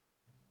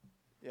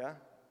Yeah?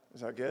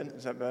 Is that good?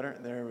 Is that better?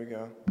 There we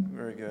go.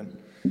 Very good.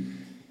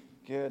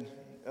 Good.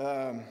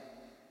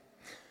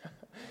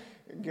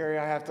 Gary,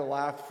 I have to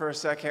laugh for a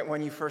second.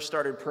 When you first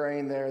started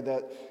praying there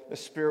that the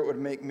Spirit would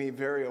make me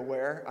very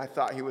aware, I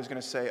thought he was going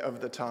to say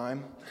of the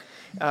time.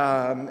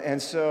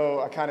 And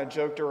so I kind of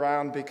joked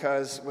around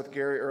because with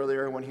Gary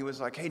earlier when he was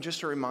like, hey,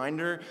 just a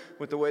reminder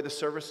with the way the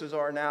services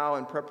are now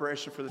in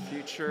preparation for the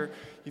future,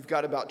 you've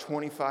got about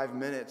 25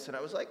 minutes. And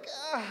I was like,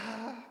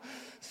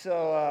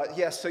 So,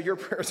 yes, so your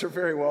prayers are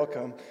very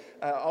welcome.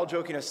 All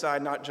joking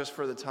aside, not just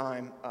for the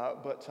time,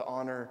 but to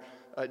honor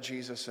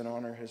Jesus and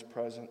honor his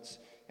presence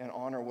and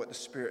honor what the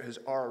Spirit has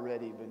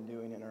already been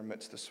doing in our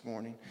midst this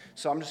morning.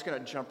 So I'm just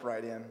going to jump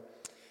right in.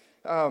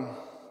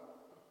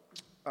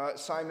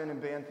 Simon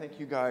and band, thank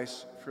you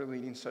guys for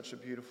leading such a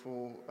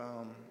beautiful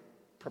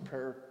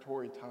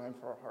preparatory time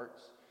for our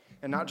hearts.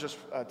 And not just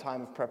a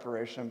time of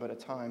preparation, but a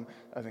time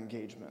of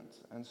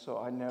engagement. And so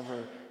I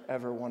never,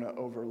 ever want to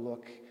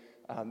overlook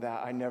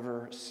that. I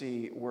never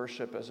see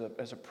worship as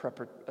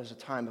a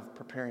time of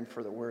preparing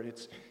for the word.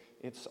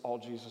 It's all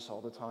Jesus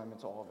all the time.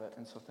 It's all of it.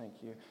 And so thank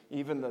you.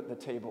 Even the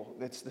table,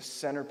 it's the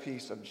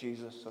centerpiece of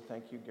Jesus. So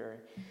thank you, Gary.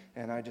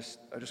 And I just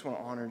want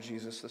to honor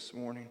Jesus this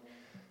morning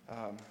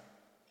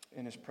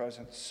in his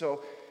presence.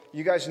 So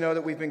you guys know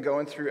that we've been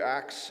going through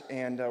Acts,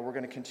 and we're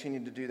going to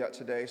continue to do that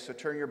today. So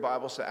turn your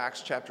Bibles to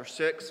Acts chapter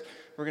 6.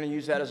 We're going to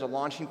use that as a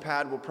launching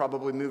pad. We'll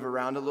probably move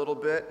around a little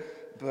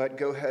bit, but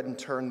go ahead and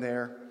turn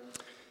there.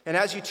 And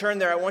as you turn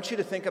there, I want you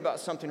to think about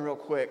something real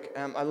quick.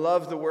 I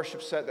love the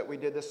worship set that we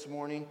did this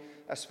morning,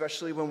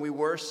 especially when we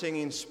were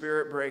singing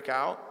Spirit Break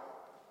Out.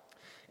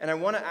 And I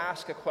want to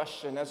ask a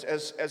question.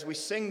 As we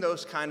sing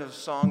those kind of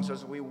songs,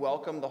 as we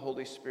welcome the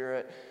Holy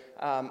Spirit,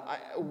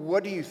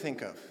 what do you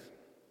think of?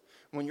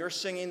 When you're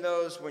singing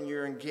those, when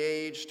you're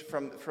engaged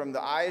from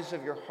the eyes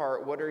of your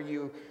heart,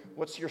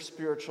 what's your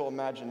spiritual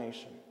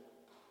imagination?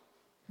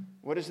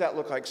 What does that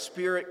look like?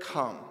 Spirit,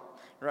 come.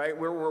 Right?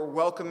 Where we're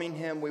welcoming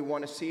him, we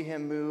want to see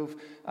him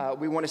move,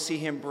 we want to see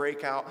him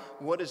break out.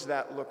 What does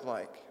that look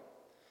like?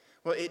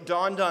 Well, it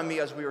dawned on me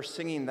as we were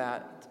singing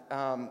that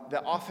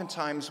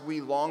oftentimes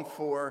we long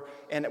for,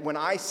 and when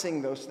I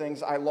sing those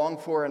things, I long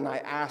for and I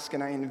ask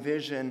and I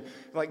envision,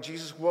 like,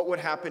 Jesus, what would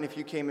happen if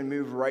you came and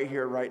moved right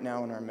here, right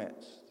now in our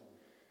midst?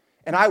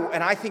 And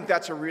I think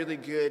that's a really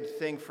good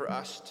thing for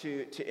us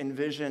to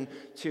envision,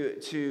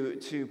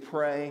 to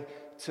pray,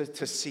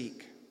 to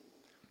seek.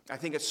 I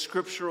think it's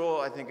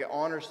scriptural. I think it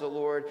honors the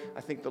Lord.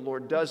 I think the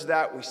Lord does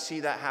that. We see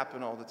that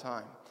happen all the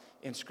time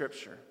in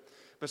Scripture.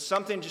 But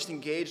something just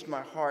engaged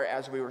my heart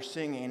as we were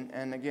singing.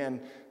 And again,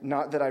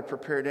 not that I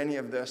prepared any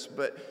of this,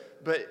 but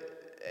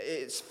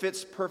it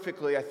fits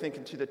perfectly, I think,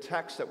 into the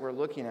text that we're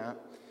looking at.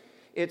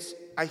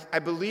 I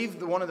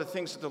believe one of the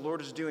things that the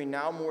Lord is doing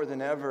now more than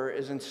ever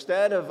is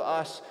instead of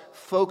us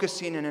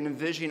focusing and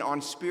envisioning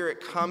on Spirit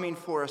coming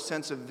for a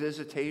sense of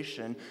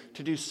visitation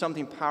to do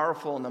something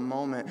powerful in the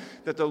moment,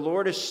 that the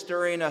Lord is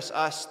stirring us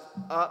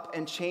up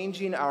and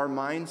changing our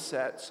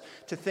mindsets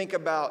to think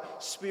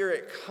about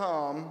Spirit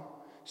come,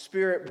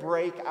 Spirit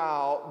break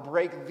out,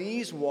 break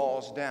these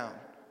walls down.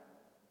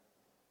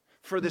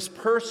 For this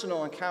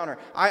personal encounter.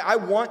 I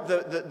want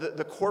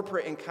the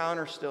corporate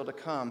encounter still to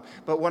come.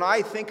 But when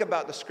I think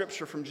about the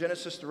scripture from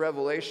Genesis to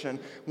Revelation,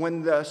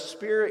 when the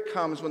Spirit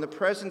comes, when the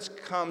presence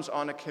comes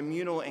on a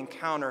communal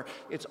encounter,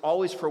 it's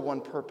always for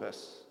one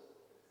purpose.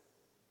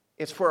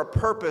 It's for a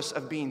purpose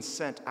of being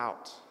sent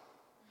out.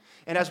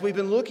 And as we've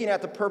been looking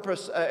at the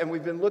purpose, and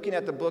we've been looking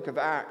at the book of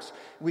Acts,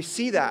 we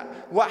see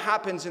that. What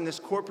happens in this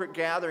corporate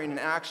gathering in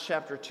Acts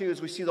chapter 2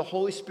 is we see the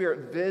Holy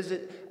Spirit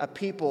visit a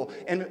people,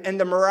 and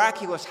the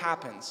miraculous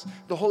happens.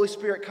 The Holy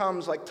Spirit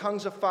comes like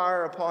tongues of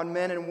fire upon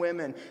men and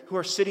women who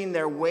are sitting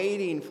there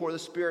waiting for the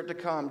Spirit to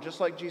come, just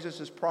like Jesus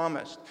has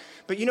promised.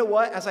 But you know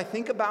what? As I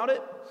think about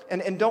it,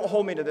 and don't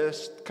hold me to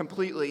this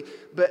completely,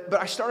 but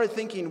I started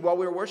thinking while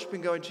we were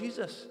worshiping, going,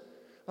 Jesus,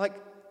 like,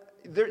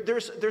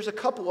 There's a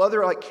couple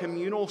other like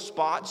communal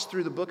spots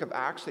through the book of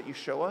Acts that you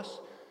show us.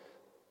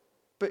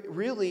 But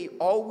really,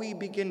 all we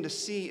begin to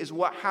see is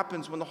what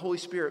happens when the Holy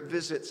Spirit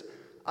visits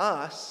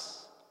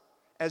us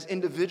as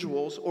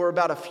individuals, or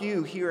about a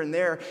few here and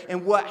there,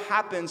 and what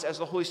happens as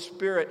the Holy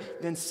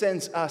Spirit then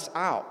sends us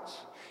out.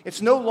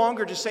 It's no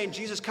longer just saying,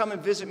 Jesus, come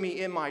and visit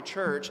me in my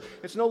church.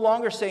 It's no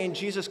longer saying,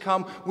 Jesus,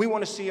 come, we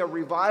want to see a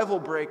revival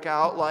break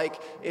out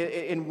like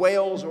in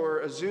Wales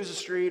or Azusa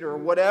Street or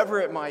whatever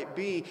it might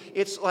be.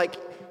 It's like,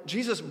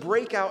 Jesus,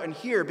 break out in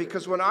here,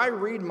 because when I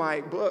read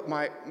my book,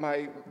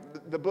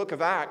 the book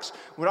of Acts,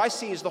 what I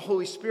see is the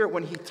Holy Spirit,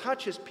 when he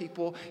touches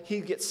people, he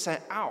gets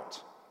sent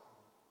out.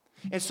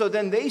 And so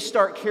then they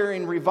start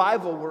carrying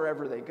revival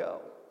wherever they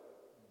go.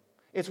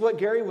 It's what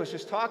Gary was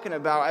just talking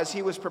about as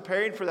he was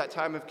preparing for that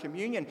time of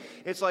communion.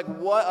 It's like,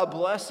 what a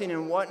blessing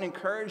and what an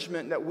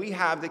encouragement that we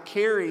have to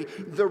carry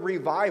the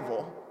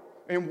revival.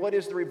 And what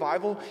is the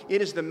revival?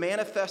 It is the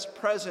manifest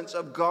presence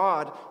of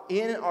God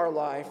in our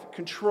life,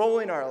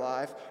 controlling our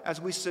life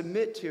as we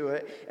submit to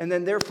it. And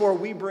then therefore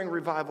we bring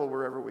revival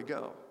wherever we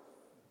go.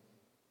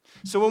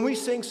 So when we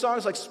sing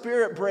songs like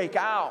Spirit Break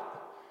Out,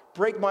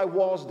 break my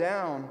walls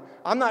down.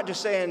 I'm not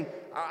just saying,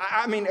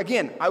 I mean,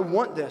 again, I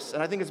want this,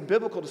 and I think it's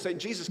biblical to say,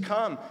 Jesus,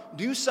 come,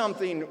 do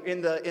something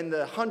in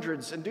the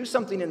hundreds and do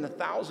something in the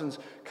thousands.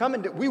 Come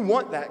and we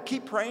want that.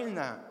 Keep praying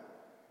that.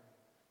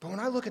 But when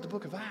I look at the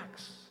book of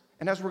Acts,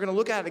 and as we're going to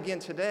look at it again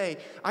today,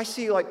 I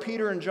see like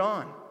Peter and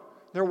John.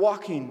 They're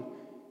walking,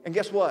 and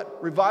guess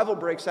what? Revival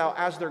breaks out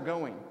as they're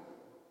going.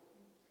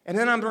 And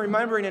then I'm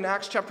remembering in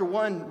Acts chapter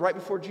 1, right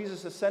before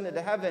Jesus ascended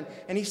to heaven,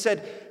 and he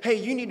said, hey,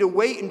 you need to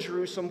wait in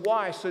Jerusalem.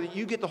 Why? So that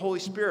you get the Holy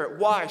Spirit.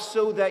 Why?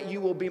 So that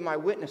you will be my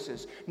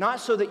witnesses. Not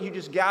so that you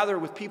just gather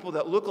with people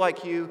that look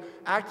like you,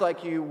 act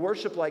like you,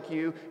 worship like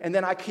you, and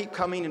then I keep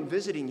coming and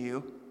visiting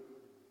you.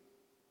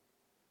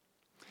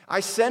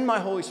 I send my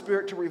Holy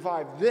Spirit to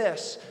revive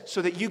this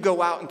so that you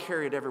go out and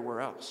carry it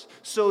everywhere else.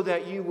 So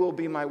that you will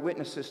be my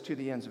witnesses to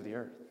the ends of the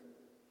earth.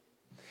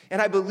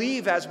 And I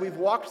believe as we've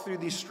walked through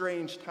these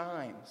strange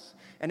times,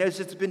 and as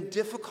it's been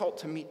difficult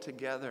to meet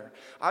together,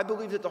 I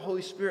believe that the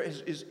Holy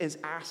Spirit is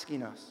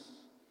asking us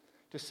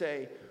to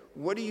say,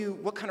 what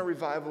kind of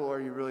revival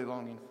are you really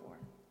longing for?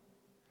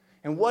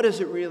 And what does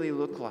it really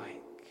look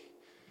like?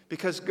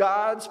 Because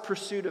God's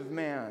pursuit of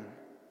man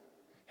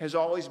has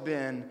always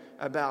been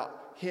about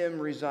him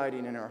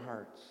residing in our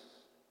hearts.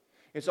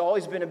 It's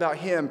always been about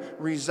him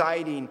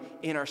residing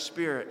in our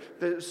spirit.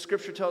 The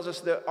scripture tells us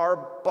that our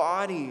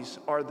bodies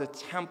are the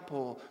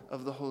temple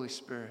of the Holy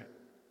Spirit.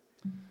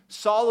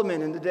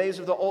 Solomon, in the days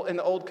of in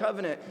the Old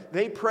Covenant,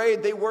 they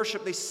prayed, they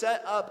worshiped, they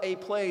set up a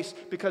place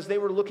because they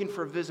were looking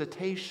for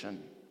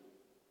visitation.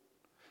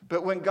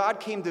 But when God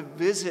came to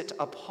visit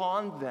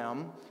upon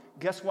them,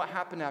 guess what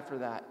happened after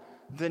that?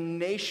 The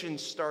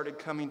nations started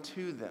coming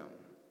to them.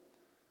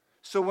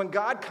 So when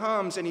God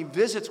comes and he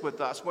visits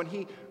with us, when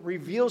he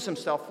reveals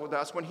himself with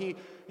us, when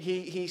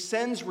he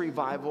sends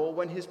revival,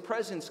 when his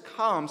presence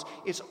comes,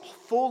 it's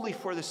fully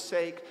for the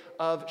sake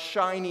of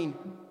shining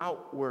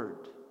outward.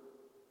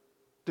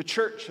 The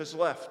church has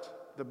left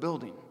the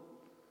building.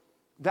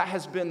 That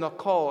has been the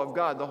call of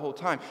God the whole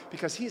time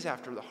because he's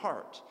after the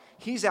heart.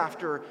 He's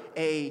after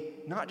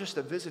not just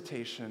a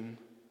visitation,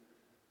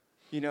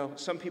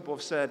 some people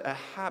have said a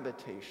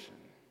habitation.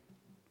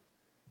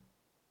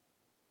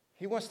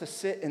 He wants to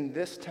sit in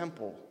this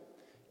temple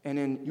and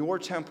in your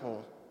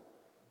temple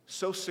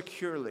so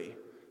securely,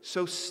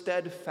 so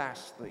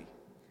steadfastly,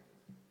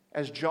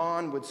 as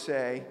John would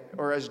say,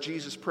 or as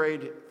Jesus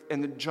prayed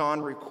and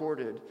John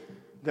recorded,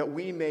 that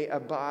we may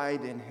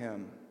abide in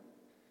him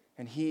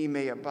and he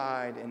may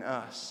abide in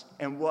us.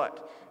 And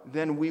what?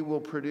 Then we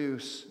will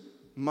produce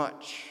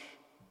much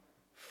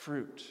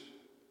fruit.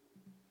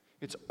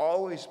 It's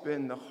always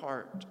been the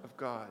heart of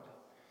God.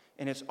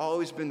 And it's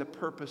always been the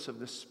purpose of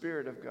the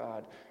Spirit of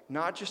God,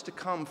 not just to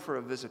come for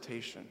a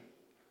visitation,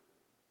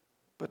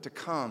 but to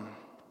come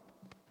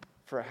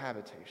for a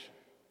habitation,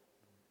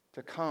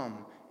 to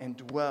come and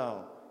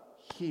dwell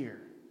here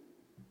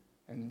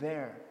and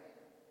there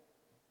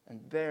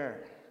and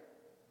there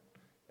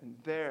and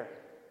there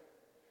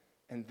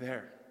and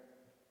there.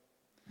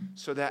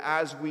 So that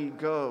as we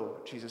go,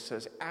 Jesus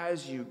says,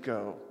 as you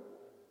go,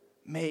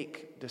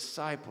 make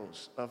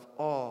disciples of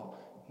all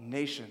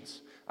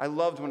nations. I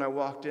loved when I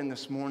walked in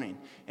this morning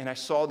and I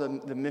saw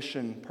the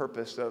mission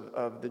purpose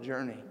of the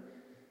journey.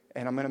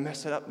 And I'm going to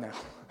mess it up now.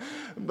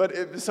 But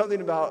it was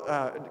something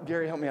about,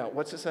 Gary, help me out.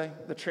 What's it say?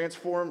 The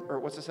transform, or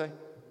what's it say?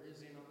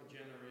 Raising up a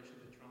generation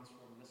to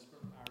transform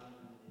Lisbon,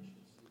 Ireland, and the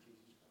nations through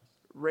Jesus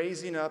Christ.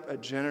 Raising up a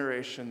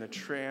generation to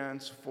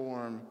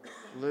transform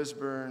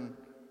Lisbon,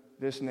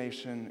 this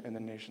nation, and the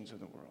nations of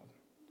the world.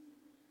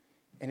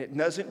 And it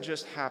doesn't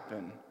just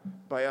happen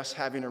by us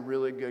having a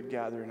really good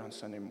gathering on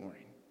Sunday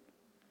morning.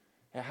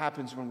 It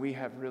happens when we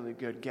have really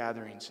good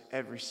gatherings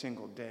every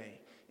single day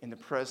in the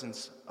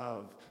presence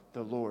of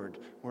the Lord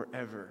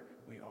wherever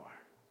we are.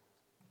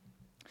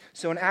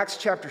 So in Acts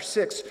chapter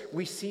 6,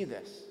 we see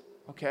this,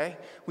 okay?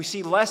 We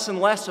see less and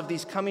less of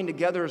these coming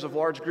together of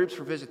large groups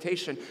for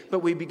visitation, but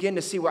we begin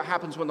to see what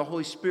happens when the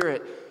Holy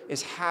Spirit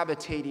is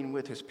habitating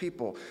with his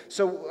people.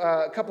 So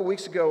a couple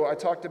weeks ago, I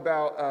talked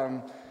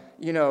about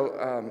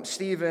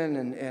Stephen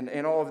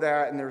and all of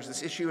that, and there's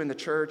this issue in the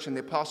church, and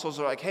the apostles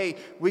are like, hey,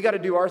 we got to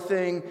do our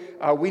thing.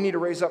 We need to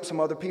raise up some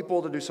other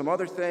people to do some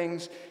other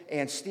things,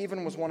 and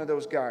Stephen was one of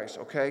those guys,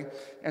 okay?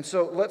 And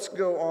so let's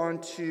go on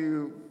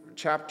to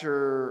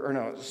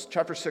chapter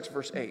 6,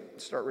 verse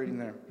 8. Start reading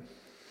there.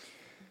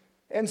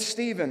 And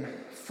Stephen,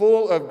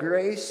 full of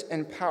grace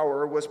and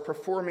power, was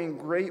performing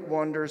great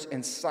wonders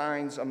and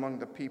signs among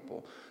the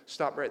people.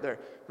 Stop right there.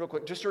 Real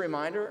quick, just a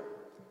reminder,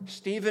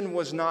 Stephen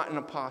was not an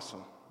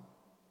apostle.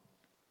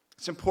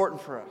 It's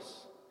important for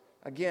us.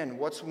 Again,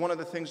 what's one of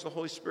the things the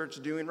Holy Spirit's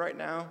doing right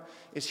now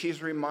is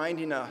he's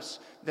reminding us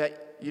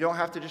that you don't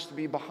have to just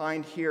be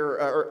behind here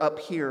or up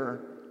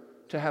here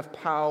to have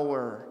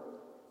power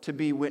to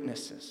be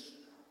witnesses.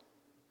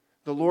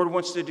 The Lord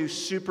wants to do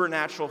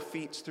supernatural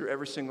feats through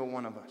every single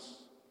one of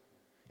us.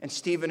 And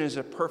Stephen is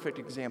a perfect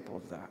example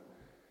of that.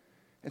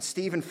 And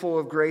Stephen, full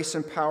of grace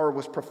and power,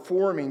 was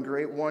performing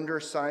great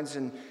wonders, signs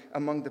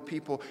among the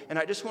people. And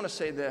I just want to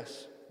say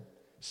this.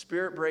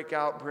 Spirit break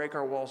out, break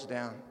our walls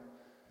down.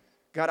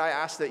 God, I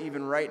ask that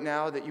even right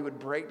now that you would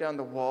break down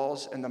the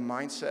walls and the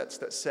mindsets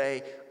that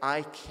say,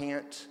 I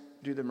can't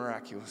do the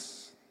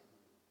miraculous.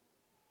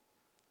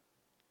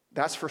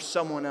 That's for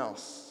someone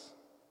else.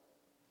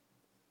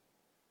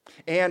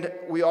 And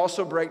we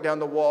also break down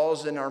the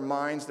walls in our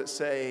minds that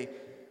say,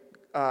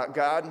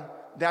 God,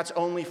 that's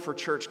only for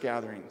church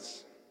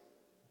gatherings.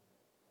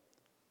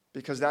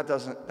 Because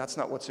that's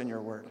not what's in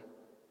your word.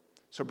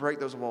 So break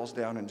those walls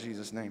down in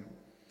Jesus' name.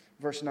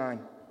 Verse 9.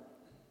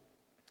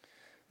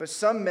 But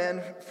some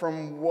men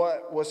from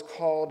what was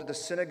called the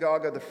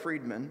synagogue of the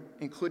freedmen,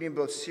 including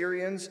both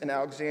Syrians and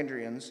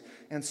Alexandrians,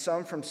 and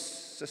some from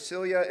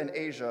Cilicia and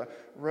Asia,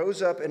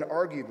 rose up and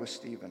argued with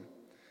Stephen.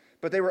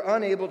 But they were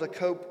unable to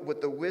cope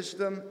with the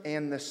wisdom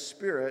and the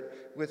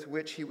spirit with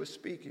which he was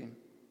speaking.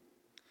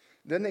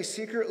 Then they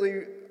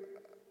secretly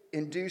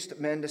induced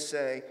men to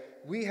say,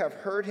 we have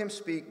heard him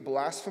speak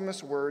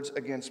blasphemous words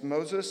against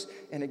Moses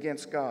and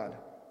against God.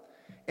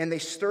 And they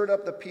stirred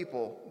up the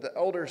people, the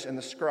elders and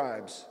the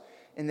scribes,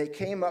 and they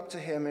came up to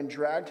him and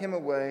dragged him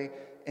away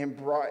and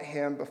brought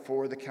him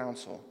before the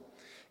council.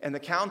 And the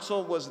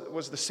council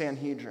was the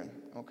Sanhedrin,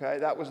 okay?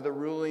 That was the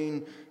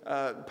ruling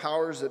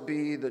powers that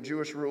be, the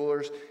Jewish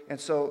rulers. And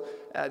so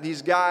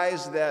these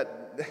guys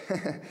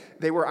that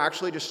they were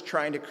actually just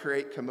trying to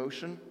create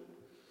commotion.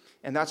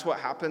 And that's what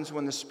happens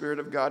when the Spirit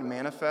of God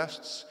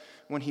manifests.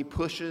 When he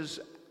pushes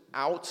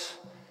out,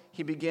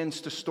 he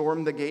begins to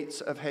storm the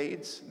gates of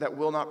Hades that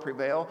will not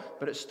prevail,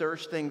 but it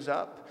stirs things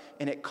up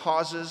and it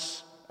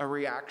causes a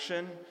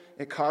reaction.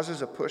 It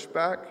causes a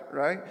pushback,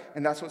 right?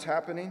 And that's what's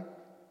happening.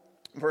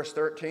 Verse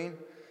 13.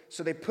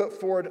 So they put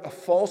forward a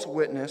false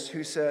witness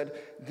who said,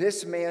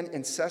 this man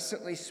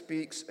incessantly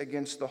speaks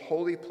against the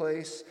holy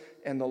place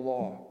and the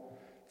law.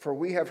 For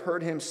we have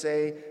heard him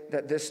say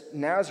that this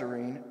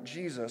Nazarene,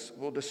 Jesus,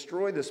 will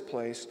destroy this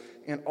place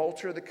and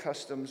alter the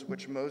customs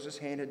which Moses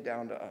handed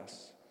down to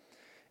us.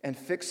 And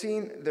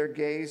fixing their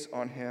gaze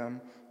on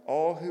him,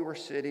 all who were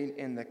sitting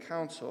in the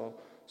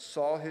council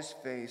saw his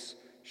face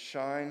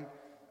shine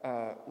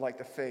like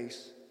the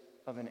face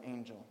of an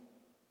angel.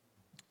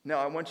 Now,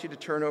 I want you to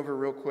turn over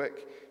real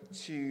quick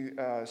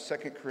to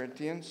 2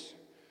 Corinthians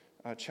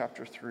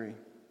chapter 3.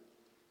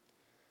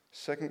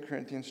 2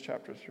 Corinthians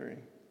chapter 3.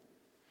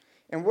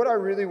 And what I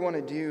really want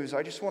to do is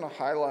I just want to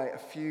highlight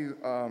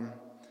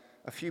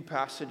a few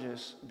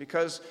passages,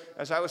 because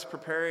as I was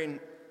preparing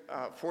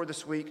for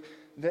this week,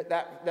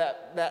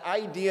 that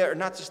idea, or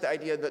not just the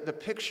idea, the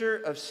picture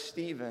of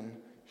Stephen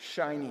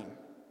shining,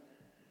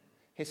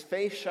 his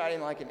face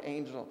shining like an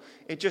angel.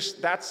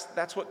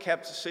 That's what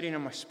kept sitting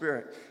in my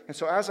spirit. And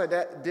so as I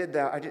did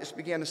that, I just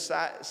began to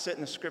sit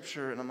in the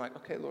scripture, and I'm like,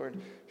 okay, Lord,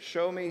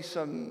 show me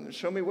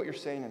what you're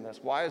saying in this.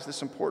 Why is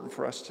this important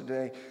for us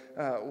today?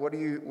 What are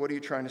you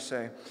trying to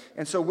say?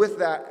 And so with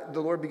that,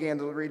 the Lord began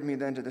to lead me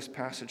then to this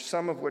passage,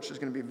 some of which is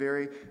going to be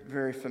very,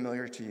 very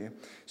familiar to you.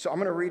 So I'm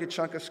going to read a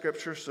chunk of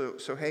scripture,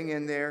 so hang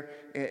in there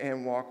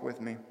and walk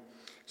with me.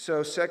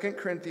 So 2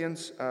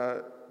 Corinthians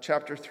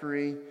chapter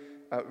 3,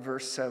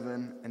 verse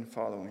 7 and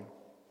following.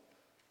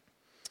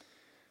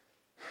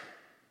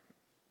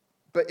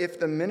 But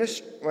if the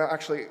ministry,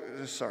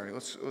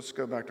 let's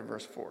go back to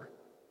verse 4.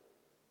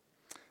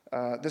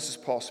 This is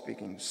Paul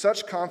speaking.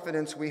 Such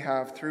confidence we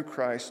have through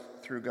Christ,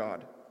 through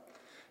God.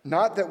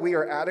 Not that we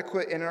are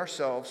adequate in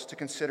ourselves to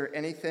consider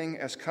anything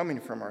as coming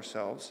from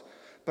ourselves,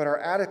 but our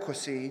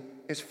adequacy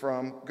is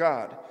from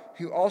God,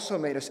 who also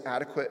made us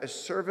adequate as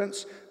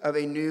servants of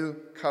a new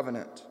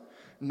covenant.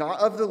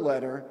 Not of the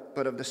letter,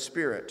 but of the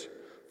Spirit.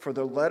 For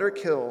the letter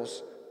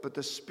kills, but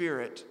the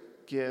Spirit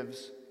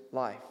gives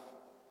life.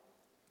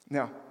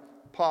 Now,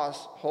 pause,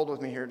 hold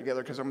with me here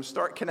together, because I'm going to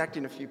start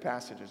connecting a few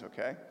passages,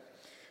 okay?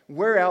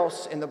 Where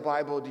else in the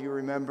Bible do you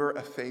remember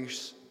a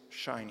face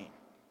shining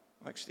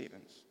like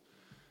Stephen's?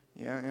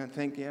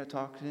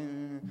 Talk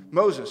to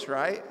Moses,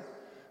 right?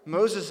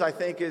 Moses, I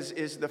think,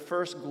 is the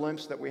first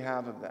glimpse that we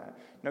have of that.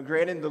 Now,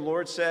 granted, the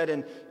Lord said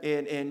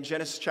in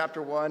Genesis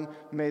chapter 1,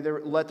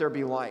 let there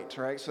be light,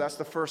 right? So that's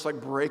the first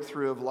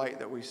breakthrough of light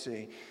that we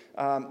see.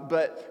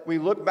 But we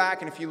look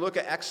back, and if you look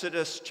at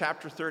Exodus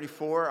chapter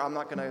 34, I'm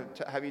not going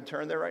to have you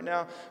turn there right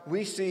now.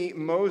 We see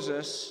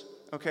Moses,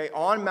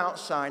 on Mount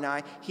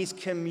Sinai. He's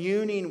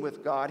communing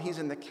with God. He's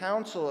in the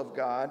council of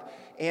God,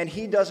 and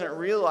he doesn't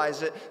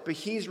realize it, but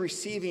he's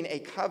receiving a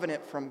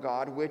covenant from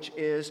God, which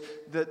is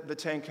the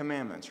Ten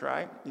Commandments,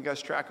 right? You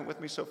guys tracking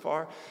with me so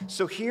far?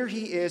 So here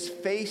he is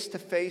face to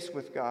face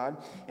with God,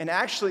 and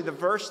actually the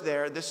verse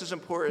there, this is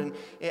important,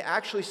 it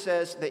actually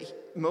says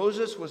that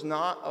Moses was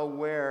not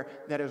aware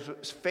that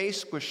his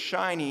face was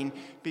shining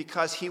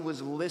because he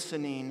was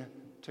listening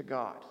to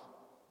God.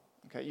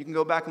 Okay, you can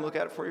go back and look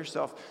at it for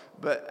yourself,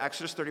 but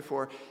Exodus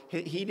 34,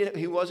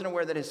 he wasn't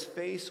aware that his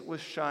face was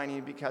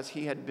shining because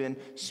he had been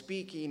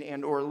speaking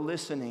and or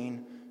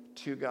listening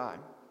to God.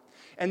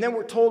 And then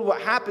we're told what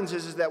happens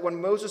is that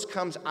when Moses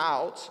comes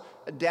out,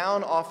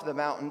 down off the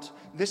mountain,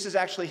 this is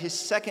actually his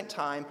second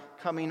time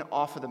coming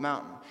off of the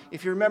mountain.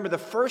 If you remember the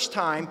first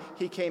time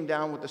he came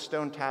down with the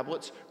stone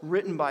tablets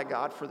written by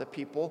God for the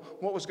people,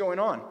 what was going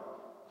on?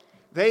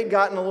 They'd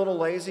gotten a little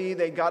lazy.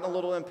 They'd gotten a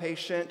little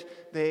impatient.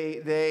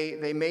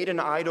 They made an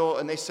idol,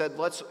 and they said,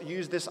 let's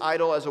use this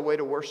idol as a way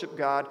to worship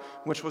God,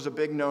 which was a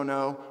big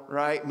no-no,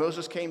 right?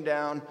 Moses came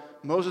down.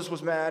 Moses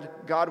was mad.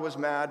 God was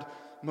mad.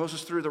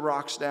 Moses threw the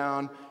rocks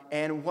down.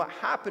 And what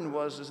happened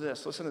was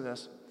this. Listen to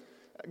this.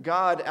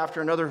 God,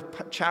 after another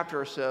chapter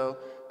or so,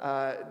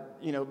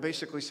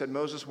 basically said,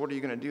 Moses, what are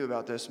you going to do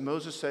about this?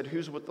 Moses said,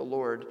 who's with the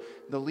Lord?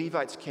 The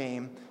Levites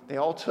came. They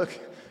all took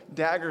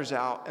daggers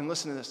out. And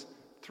listen to this.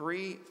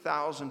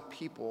 3,000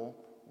 people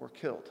were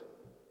killed.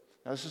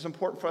 Now, this is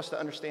important for us to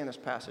understand this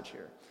passage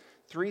here.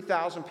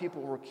 3,000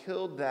 people were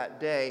killed that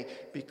day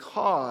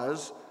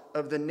because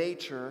of the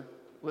nature,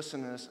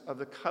 listen to this, of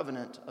the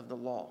covenant of the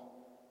law.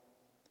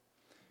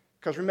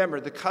 Because remember,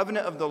 the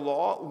covenant of the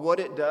law, what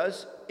it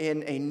does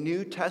in a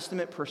New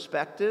Testament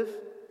perspective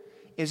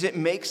is it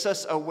makes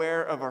us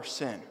aware of our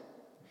sin.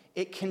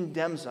 It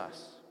condemns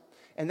us.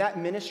 And that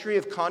ministry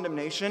of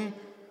condemnation,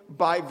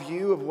 by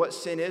view of what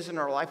sin is in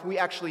our life, we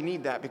actually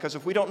need that. Because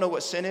if we don't know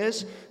what sin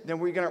is, then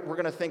we're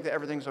gonna think that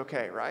everything's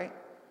okay, right?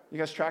 You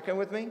guys tracking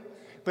with me?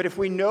 But if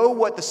we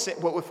know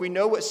if we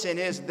know what sin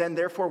is, then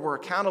therefore we're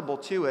accountable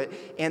to it.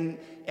 And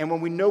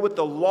when we know what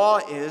the law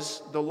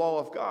is, the law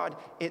of God,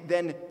 it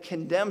then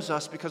condemns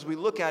us because we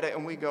look at it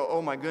and we go,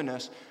 oh my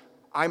goodness,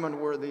 I'm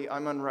unworthy,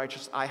 I'm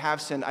unrighteous, I have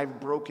sinned, I've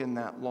broken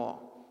that law.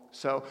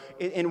 So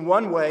in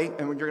one way,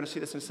 and you're going to see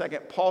this in a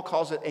second, Paul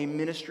calls it a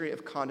ministry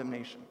of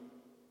condemnation.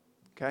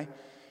 Okay?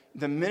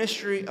 The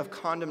ministry of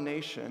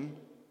condemnation,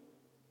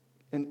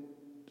 and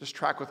just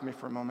track with me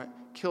for a moment,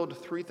 killed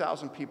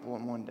 3,000 people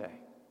in one day.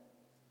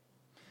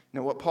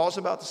 Now, what Paul's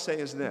about to say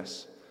is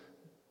this,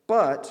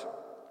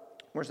 but,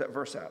 where's that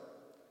verse at?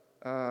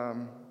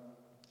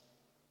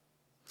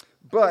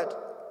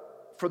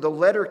 But, for the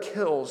letter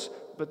kills,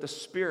 but the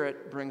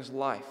Spirit brings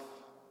life.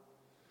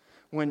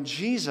 When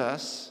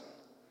Jesus,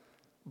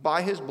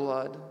 by his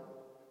blood,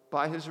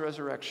 by his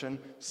resurrection,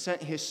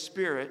 sent his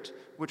Spirit,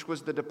 which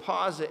was the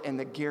deposit and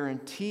the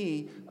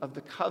guarantee of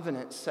the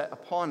covenant set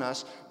upon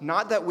us,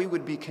 not that we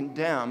would be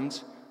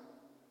condemned,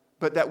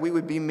 but that we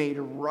would be made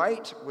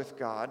right with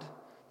God.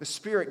 The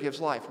Spirit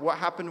gives life. What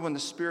happened when the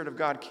Spirit of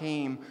God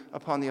came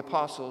upon the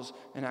apostles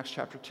in Acts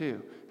chapter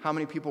 2? How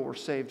many people were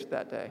saved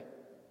that day?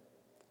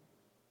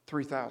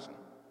 3,000.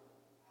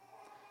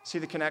 See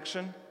the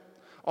connection?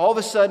 All of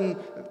a sudden,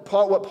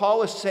 what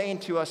Paul is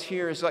saying to us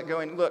here is like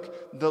going,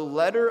 look, the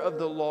letter of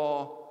the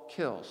law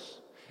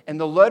kills. And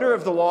the letter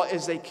of the law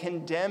is a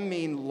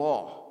condemning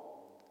law.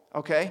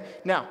 Okay?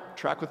 Now,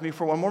 track with me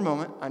for one more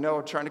moment. I know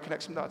I'm trying to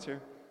connect some dots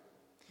here.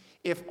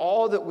 If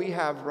all that we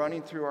have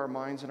running through our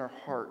minds and our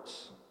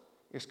hearts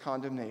is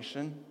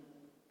condemnation,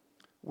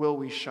 will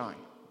we shine?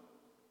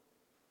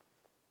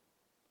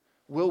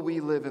 Will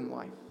we live in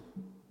life?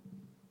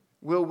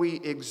 Will we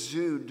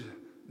exude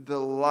the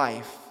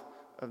life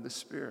of the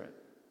Spirit?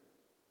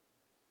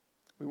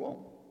 We won't.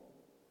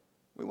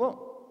 We won't.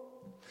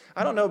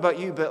 I don't know about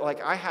you, but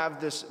I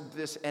have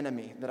this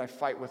enemy that I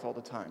fight with all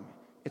the time.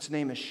 Its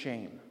name is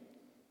shame.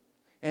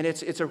 And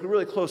it's a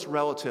really close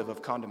relative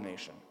of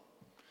condemnation.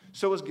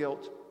 So is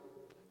guilt,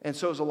 and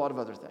so is a lot of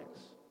other things,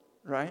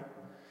 right?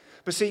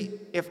 But see,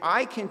 if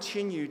I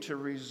continue to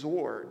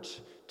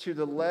resort to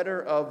the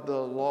letter of the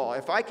law,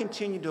 if I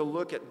continue to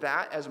look at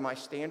that as my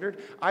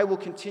standard, I will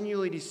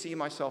continually see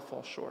myself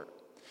fall short.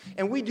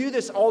 And we do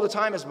this all the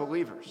time as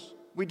believers.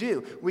 We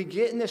do. We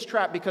get in this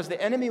trap because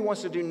the enemy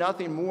wants to do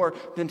nothing more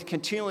than to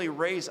continually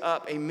raise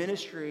up a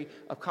ministry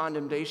of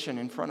condemnation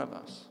in front of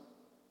us,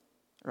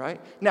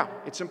 right? Now,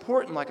 it's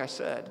important, like I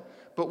said,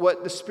 but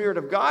what the Spirit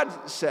of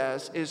God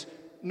says is,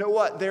 know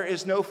what? There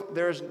is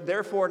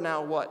therefore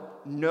now what?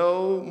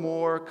 No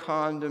more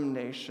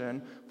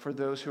condemnation for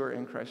those who are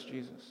in Christ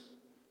Jesus,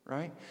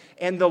 right?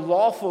 And the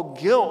lawful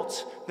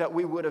guilt that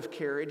we would have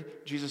carried,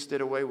 Jesus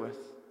did away with.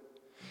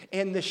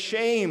 And the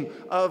shame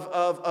of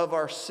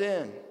our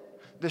sin,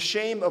 the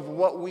shame of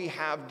what we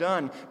have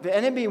done. The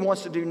enemy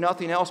wants to do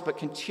nothing else but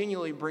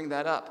continually bring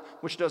that up,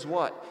 which does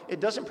what? It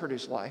doesn't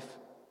produce life.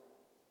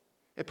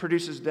 It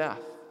produces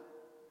death.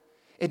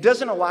 It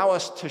doesn't allow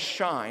us to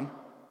shine.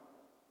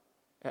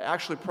 It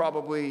actually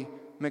probably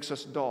makes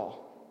us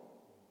dull.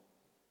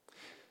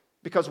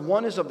 Because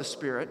one is of the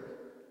Spirit,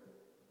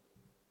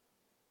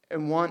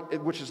 and one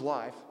which is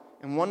life,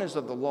 and one is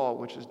of the law,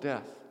 which is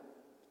death.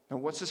 Now,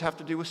 what's this have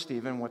to do with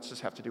Stephen? What's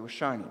this have to do with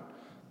shining?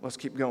 Let's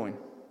keep going.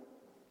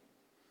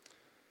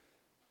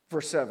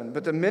 Verse 7,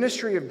 but the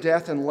ministry of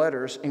death and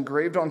letters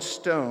engraved on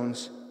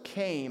stones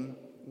came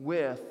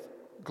with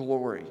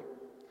glory,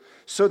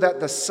 so that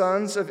the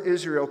sons of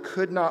Israel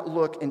could not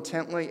look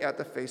intently at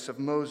the face of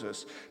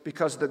Moses,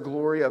 because the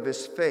glory of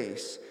his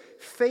face,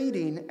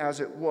 fading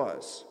as it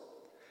was.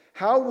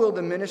 How will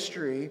the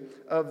ministry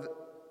of...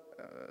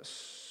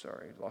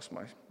 lost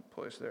my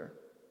place there.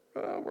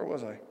 Where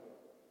was I?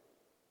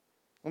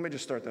 Let me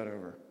just start that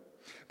over.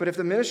 But if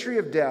the ministry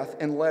of death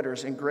and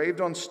letters engraved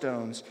on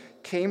stones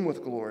came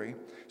with glory,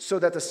 so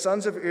that the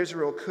sons of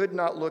Israel could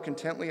not look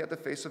intently at the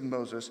face of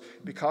Moses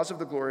because of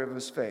the glory of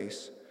his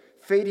face,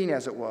 fading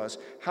as it was,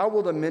 how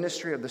will the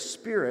ministry of the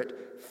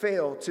Spirit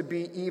fail to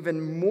be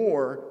even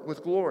more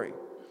with glory?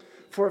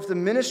 For if the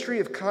ministry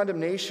of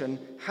condemnation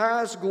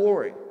has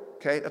glory,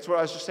 okay, that's what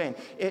I was just saying.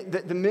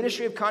 The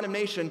ministry of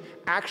condemnation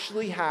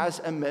actually has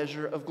a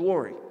measure of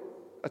glory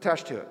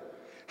attached to it.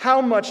 How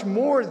much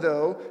more,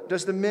 though,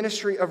 does the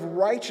ministry of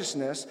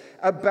righteousness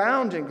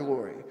abound in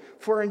glory?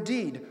 For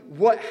indeed,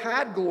 what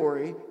had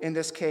glory in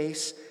this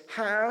case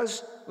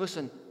has,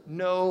 listen,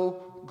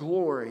 no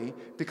glory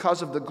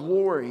because of the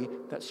glory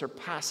that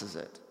surpasses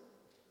it.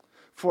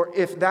 For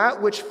if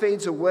that which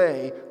fades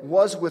away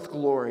was with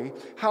glory,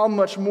 how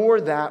much more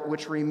that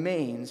which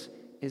remains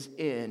is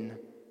in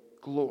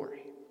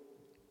glory.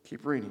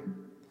 Keep reading.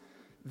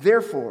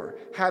 Therefore,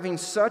 having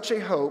such a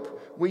hope,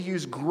 we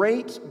use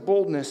great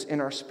boldness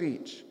in our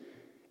speech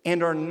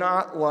and are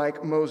not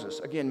like Moses.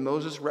 Again,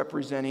 Moses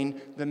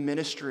representing the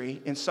ministry,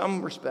 in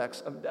some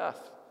respects, of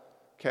death.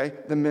 Okay,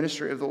 the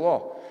ministry of the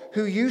law.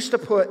 Who used to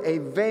put a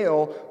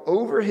veil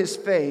over his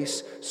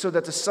face so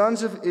that the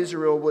sons of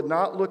Israel would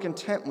not look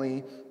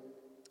intently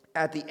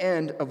at the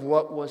end of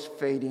what was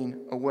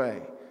fading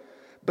away.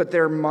 But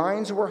their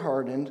minds were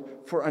hardened,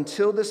 for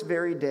until this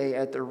very day,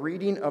 at the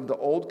reading of the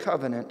old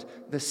covenant,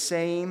 the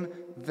same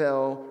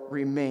veil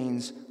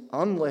remains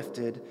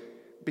unlifted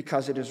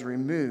because it is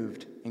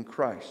removed in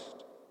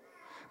Christ.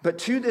 But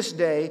to this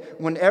day,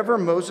 whenever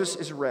Moses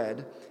is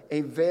read,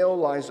 a veil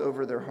lies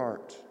over their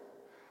heart.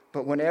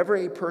 But whenever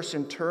a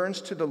person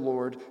turns to the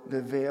Lord,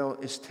 the veil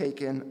is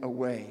taken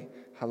away.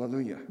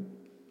 Hallelujah.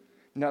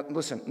 Now,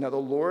 listen. Now, the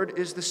Lord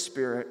is the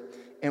Spirit,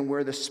 and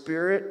where the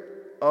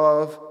Spirit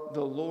of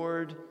the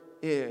Lord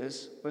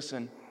is,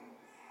 listen,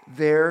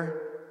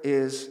 there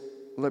is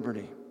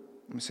liberty.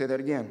 Let me say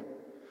that again.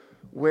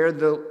 Where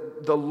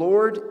the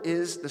Lord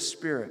is the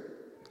Spirit.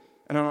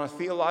 And on a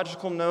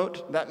theological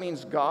note, that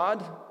means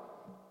God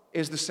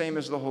is the same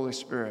as the Holy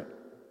Spirit.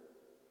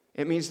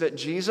 It means that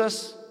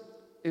Jesus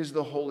is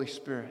the Holy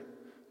Spirit.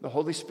 The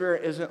Holy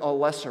Spirit isn't a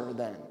lesser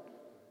than.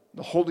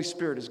 The Holy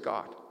Spirit is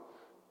God.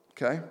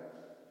 Okay?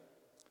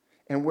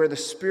 And where the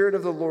Spirit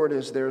of the Lord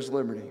is, there is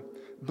liberty.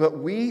 But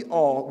we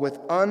all, with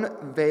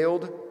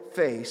unveiled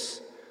face,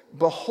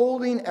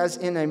 beholding as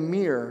in a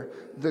mirror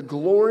the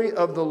glory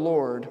of the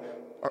Lord,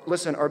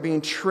 are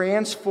being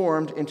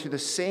transformed into the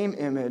same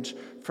image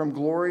from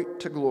glory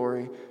to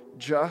glory,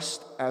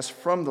 just as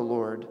from the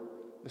Lord,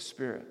 the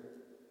Spirit.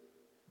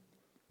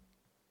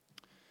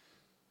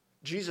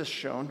 Jesus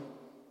shone. Do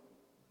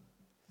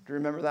you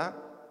remember that?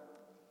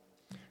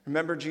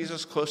 Remember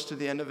Jesus close to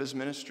the end of his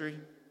ministry?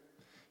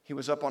 He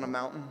was up on a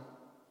mountain,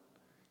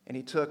 and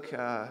he took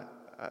a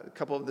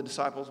couple of the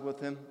disciples with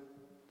him.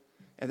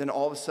 And then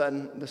all of a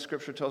sudden, the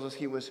scripture tells us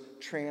he was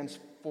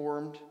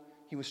transformed.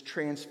 He was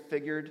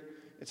transfigured.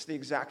 It's the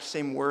exact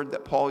same word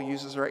that Paul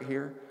uses right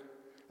here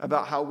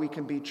about how we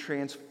can be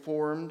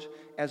transformed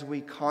as we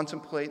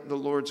contemplate the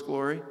Lord's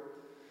glory.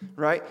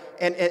 Right?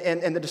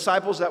 And the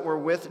disciples that were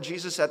with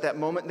Jesus at that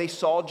moment, they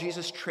saw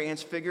Jesus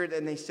transfigured,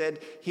 and they said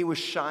he was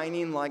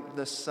shining like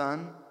the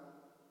sun.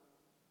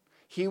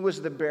 He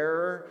was the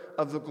bearer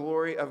of the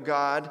glory of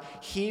God.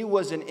 He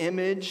was an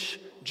image,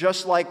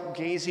 just like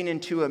gazing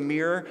into a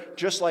mirror,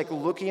 just like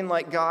looking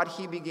like God.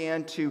 He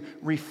began to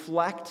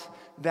reflect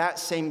that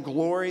same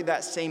glory,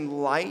 that same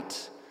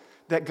light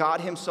that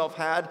God himself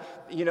had.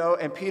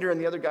 And Peter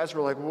and the other guys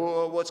were like,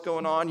 whoa, what's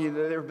going on? They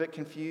were a bit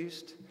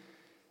confused.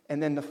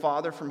 And then the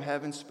Father from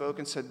heaven spoke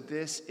and said,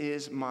 "This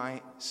is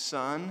my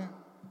Son,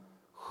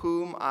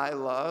 whom I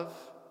love."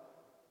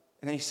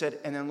 And then he said,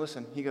 and then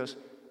listen, he goes,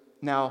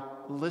 "Now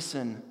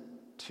listen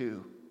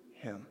to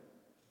him."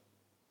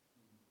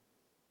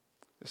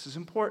 This is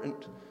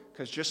important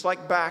because just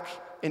like back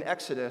in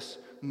Exodus,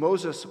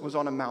 Moses was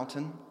on a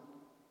mountain.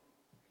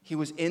 He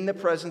was in the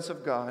presence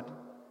of God.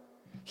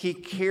 He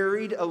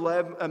carried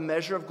a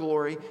measure of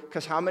glory,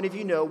 because how many of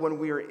you know when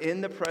we are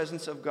in the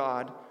presence of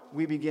God,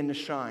 we begin to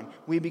shine.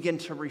 We begin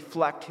to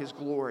reflect his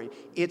glory.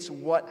 It's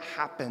what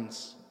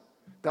happens.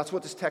 That's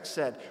what this text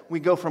said. We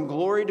go from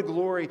glory to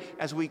glory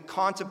as we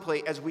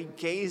contemplate, as we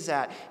gaze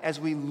at, as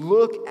we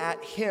look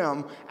at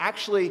him.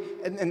 Actually,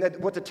 and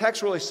what the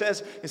text really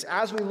says is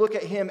as we look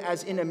at him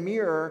as in a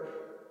mirror,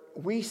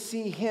 we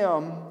see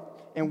him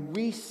and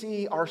we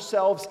see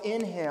ourselves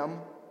in him,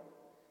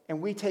 and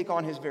we take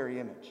on his very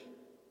image.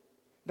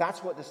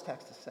 That's what this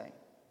text is saying,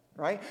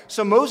 right?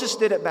 So Moses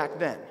did it back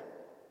then.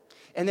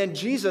 And then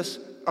Jesus,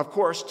 of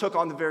course, took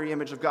on the very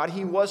image of God.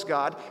 He was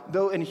God,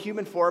 though in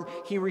human form.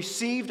 He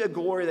received a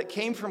glory that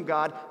came from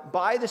God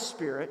by the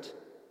Spirit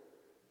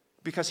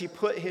because he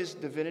put his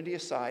divinity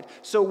aside.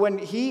 So when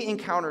he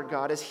encountered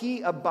God, as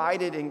he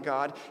abided in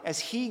God, as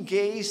he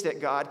gazed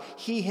at God,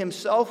 he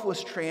himself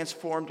was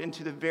transformed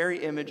into the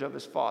very image of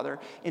his Father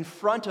in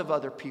front of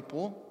other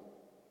people,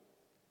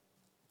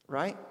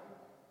 right?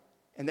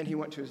 And then he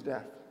went to his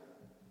death.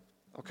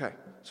 Okay,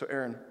 so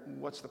Aaron,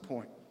 what's the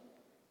point?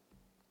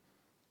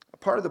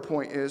 Part of the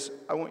point is,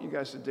 I want you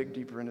guys to dig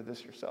deeper into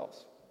this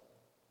yourselves.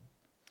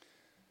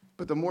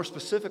 But the more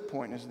specific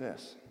point is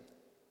this.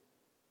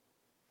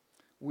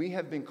 We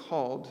have been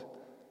called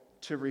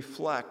to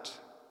reflect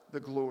the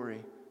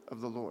glory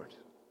of the Lord.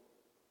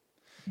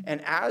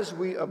 And as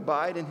we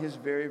abide in his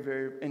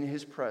in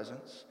his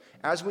presence,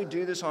 as we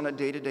do this on a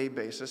day-to-day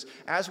basis,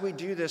 as we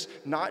do this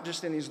not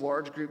just in these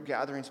large group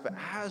gatherings, but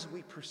as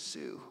we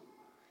pursue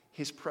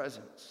his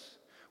presence,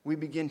 we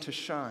begin to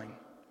shine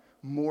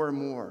more and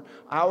more.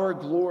 Our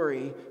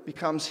glory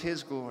becomes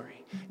his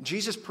glory.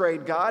 Jesus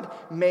prayed, God,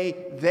 may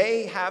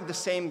they have the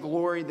same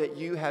glory that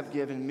you have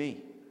given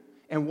me.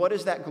 And what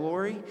is that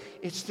glory?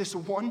 It's this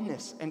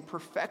oneness and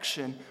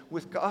perfection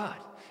with God.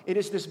 It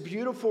is this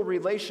beautiful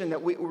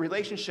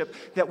relationship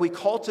that we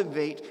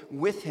cultivate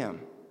with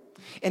him.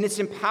 And it's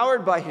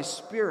empowered by his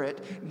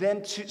Spirit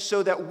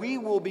so that we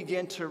will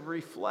begin to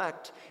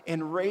reflect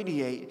and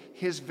radiate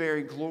his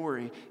very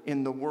glory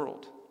in the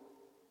world.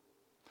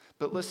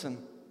 But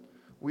listen,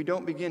 we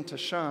don't begin to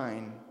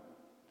shine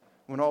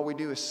when all we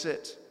do is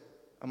sit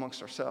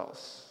amongst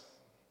ourselves.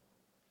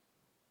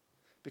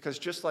 Because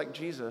just like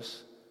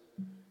Jesus,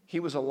 he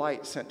was a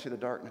light sent to the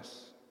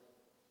darkness.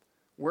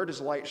 Where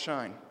does light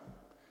shine?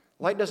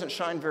 Light doesn't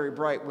shine very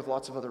bright with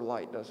lots of other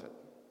light, does it?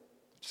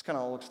 It just kind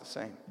of all looks the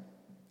same.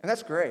 And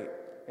that's great.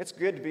 It's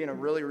good to be in a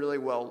really, really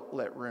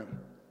well-lit room.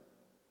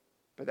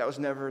 But that was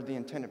never the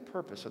intended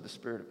purpose of the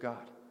Spirit of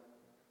God.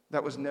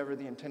 That was never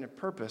the intended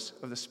purpose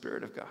of the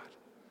Spirit of God.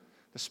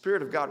 The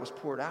Spirit of God was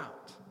poured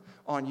out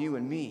on you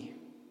and me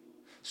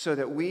so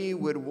that we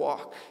would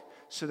walk,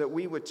 so that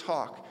we would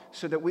talk,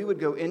 so that we would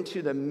go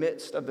into the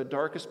midst of the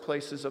darkest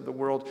places of the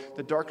world,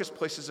 the darkest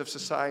places of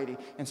society.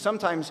 And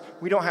sometimes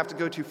we don't have to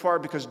go too far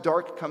because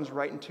dark comes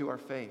right into our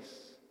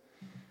face.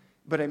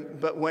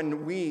 But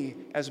when we,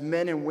 as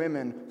men and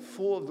women,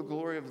 full of the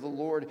glory of the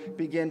Lord,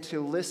 begin to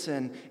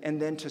listen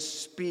and then to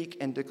speak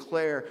and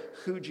declare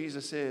who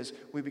Jesus is,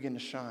 we begin to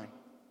shine.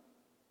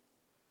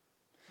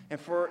 And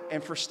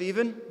for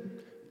Stephen,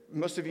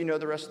 most of you know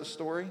the rest of the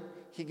story.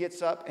 He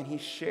gets up and he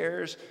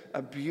shares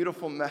a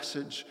beautiful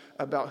message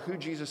about who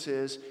Jesus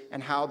is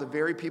and how the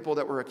very people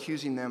that were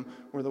accusing them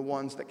were the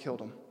ones that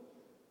killed him.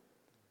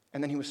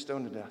 And then he was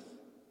stoned to death.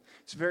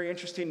 It's very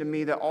interesting to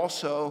me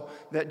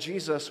that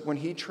Jesus, when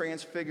he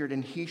transfigured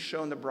and he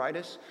shone the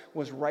brightest,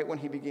 was right when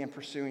he began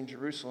pursuing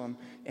Jerusalem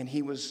and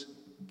he was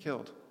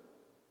killed.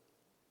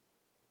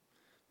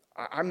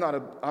 I'm not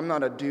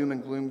a doom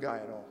and gloom guy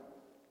at all.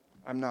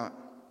 I'm not.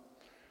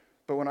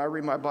 But when I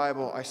read my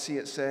Bible, I see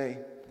it say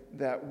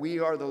that we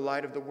are the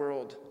light of the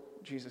world,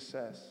 Jesus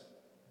says.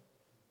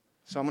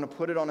 So I'm going to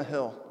put it on a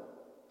hill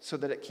so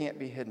that it can't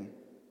be hidden,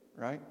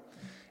 right?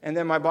 And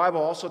then my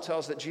Bible also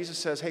tells that Jesus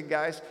says, hey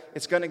guys,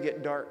 it's going to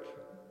get dark.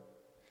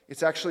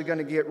 It's actually going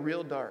to get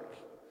real dark.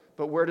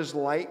 But where does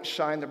light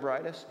shine the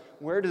brightest?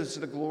 Where does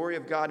the glory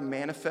of God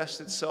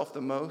manifest itself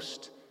the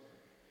most?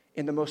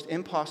 In the most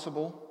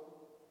impossible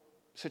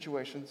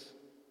situations.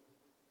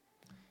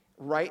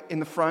 Right in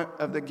the front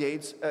of the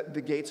gates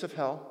of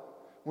hell,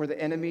 where the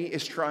enemy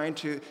is trying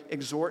to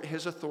exhort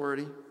his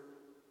authority,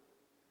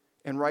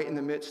 and right in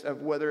the midst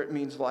of whether it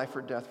means life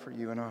or death for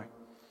you and I.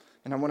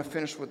 And I want to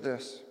finish with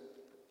this,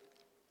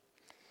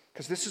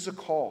 because this is a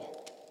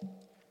call.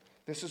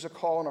 This is a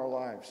call in our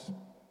lives.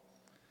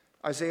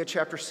 Isaiah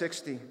chapter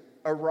 60,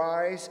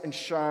 arise and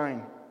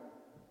shine,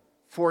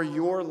 for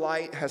your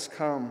light has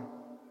come,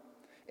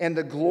 and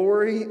the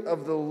glory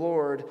of the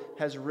Lord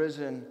has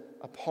risen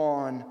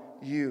upon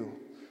you.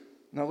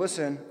 Now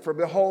listen, for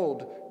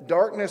behold,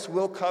 darkness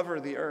will cover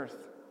the earth.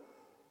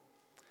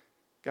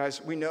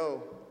 Guys, we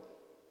know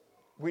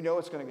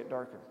it's going to get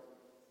darker.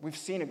 We've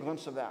seen a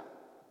glimpse of that.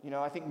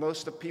 I think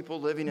most of the people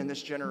living in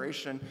this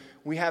generation,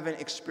 we haven't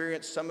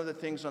experienced some of the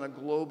things on a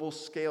global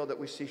scale that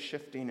we see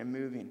shifting and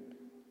moving,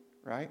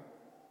 right?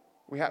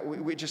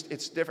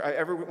 It's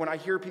different. When I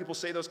hear people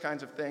say those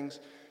kinds of things,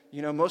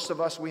 most of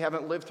us, we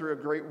haven't lived through a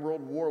great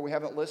world war. We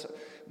haven't listened,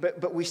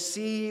 but we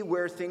see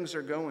where things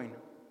are going.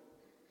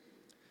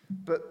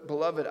 But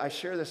beloved, I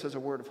share this as a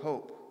word of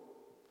hope.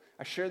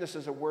 I share this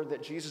as a word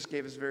that Jesus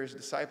gave his various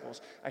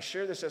disciples. I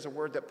share this as a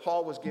word that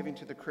Paul was giving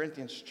to the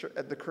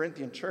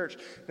Corinthian church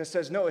that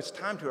says, no, it's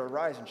time to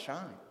arise and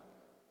shine.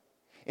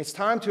 It's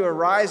time to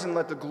arise and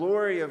let the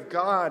glory of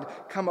God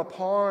come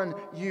upon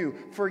you.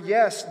 For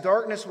yes,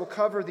 darkness will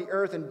cover the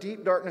earth and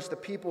deep darkness the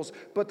peoples,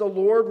 but the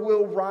Lord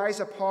will rise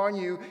upon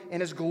you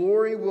and his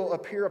glory will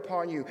appear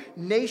upon you.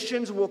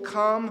 Nations will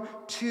come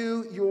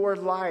to your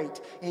light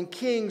and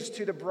kings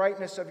to the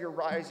brightness of your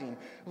rising.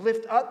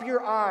 Lift up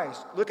your eyes.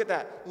 Look at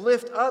that.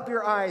 Lift up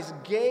your eyes.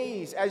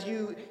 Gaze as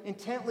you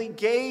intently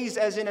gaze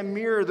as in a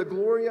mirror the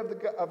glory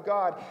of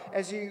God.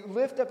 As you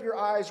lift up your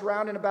eyes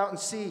round and about and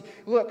see,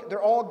 look,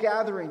 they're all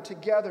gathering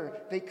together.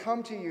 They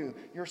come to you.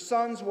 Your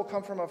sons will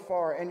come from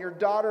afar, and your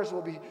daughters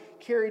will be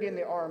carried in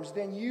the arms.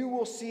 Then you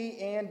will see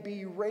and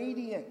be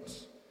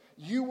radiant.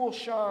 You will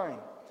shine,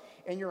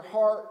 and your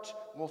heart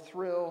will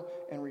thrill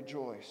and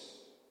rejoice.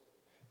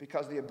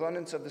 Because the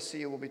abundance of the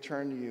sea will be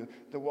turned to you.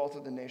 The wealth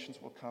of the nations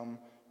will come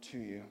to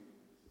you.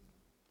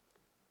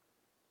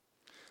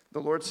 The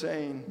Lord's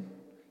saying,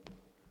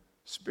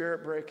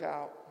 Spirit, break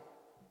out.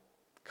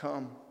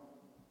 Come.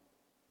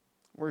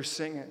 We're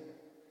singing.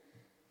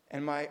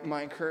 And my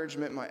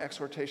encouragement, my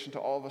exhortation to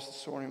all of us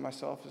this morning,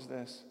 myself, is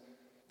this.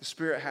 The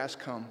Spirit has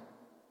come.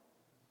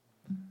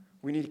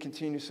 We need to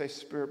continue to say,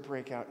 Spirit,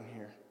 break out in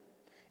here.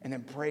 And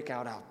then break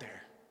out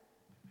there.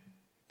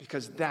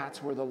 Because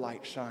that's where the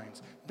light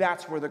shines.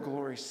 That's where the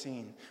glory's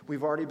seen.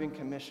 We've already been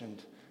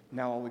commissioned.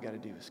 Now all we got to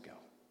do is go.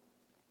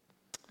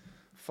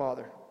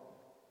 Father,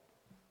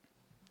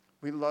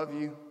 we love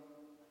you.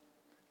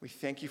 We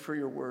thank you for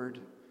your word.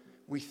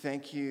 We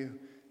thank you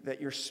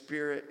that your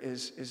Spirit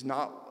is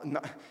not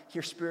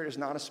your Spirit is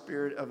not a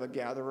spirit of a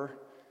gatherer.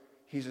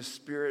 He's a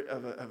spirit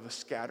of a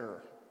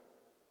scatterer.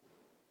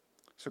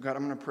 So God,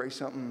 I'm going to pray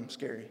something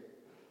scary.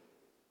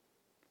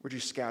 Would you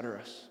scatter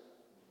us?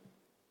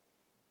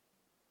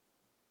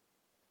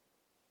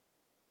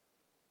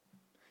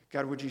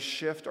 God, would you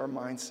shift our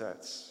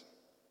mindsets?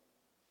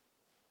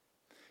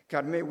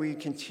 God, may we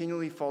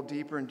continually fall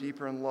deeper and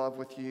deeper in love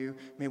with you.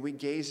 May we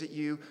gaze at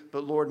you,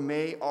 but Lord,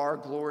 may our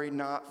glory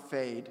not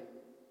fade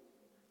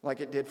like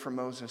it did for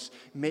Moses.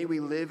 May we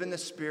live in the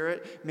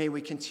Spirit. May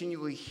we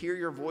continually hear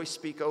your voice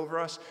speak over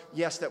us.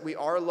 Yes, that we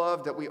are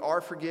loved, that we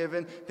are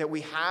forgiven, that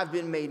we have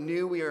been made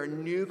new. We are a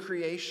new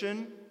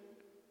creation.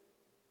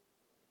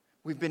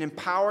 We've been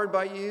empowered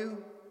by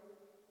you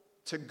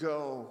to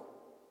go.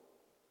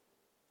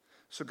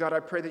 So God, I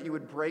pray that you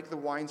would break the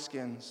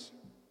wineskins.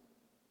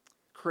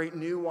 Create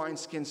new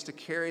wineskins to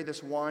carry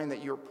this wine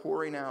that you're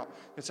pouring out.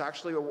 It's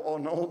actually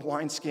an old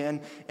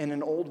wineskin and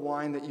an old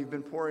wine that you've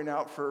been pouring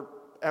out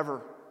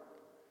forever.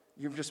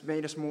 You've just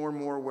made us more and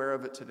more aware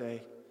of it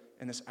today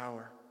in this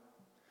hour.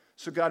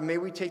 So God, may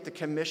we take the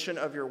commission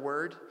of your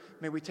word.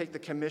 May we take the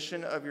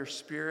commission of your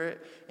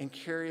Spirit and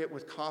carry it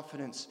with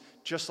confidence,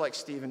 just like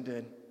Stephen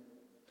did.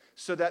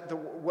 So that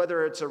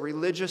whether it's a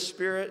religious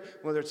spirit,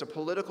 whether it's a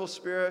political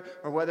spirit,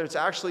 or whether it's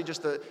actually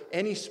just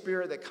any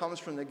spirit that comes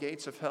from the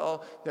gates of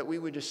hell, that we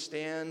would just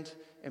stand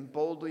and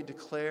boldly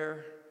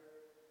declare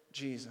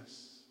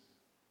Jesus.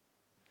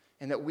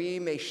 And that we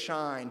may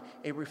shine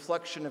a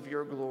reflection of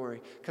your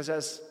glory. Because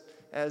as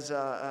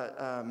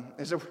the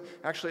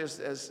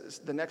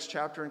next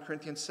chapter in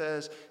Corinthians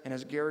says, and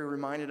as Gary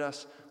reminded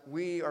us,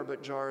 we are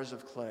but jars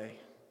of clay.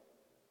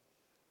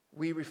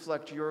 We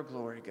reflect your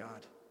glory,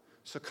 God.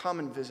 So come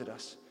and visit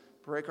us.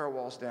 Break our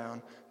walls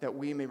down that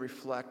we may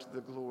reflect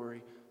the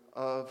glory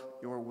of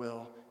your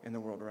will in the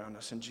world around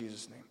us. In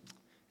Jesus' name,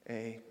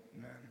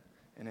 amen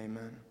and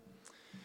amen.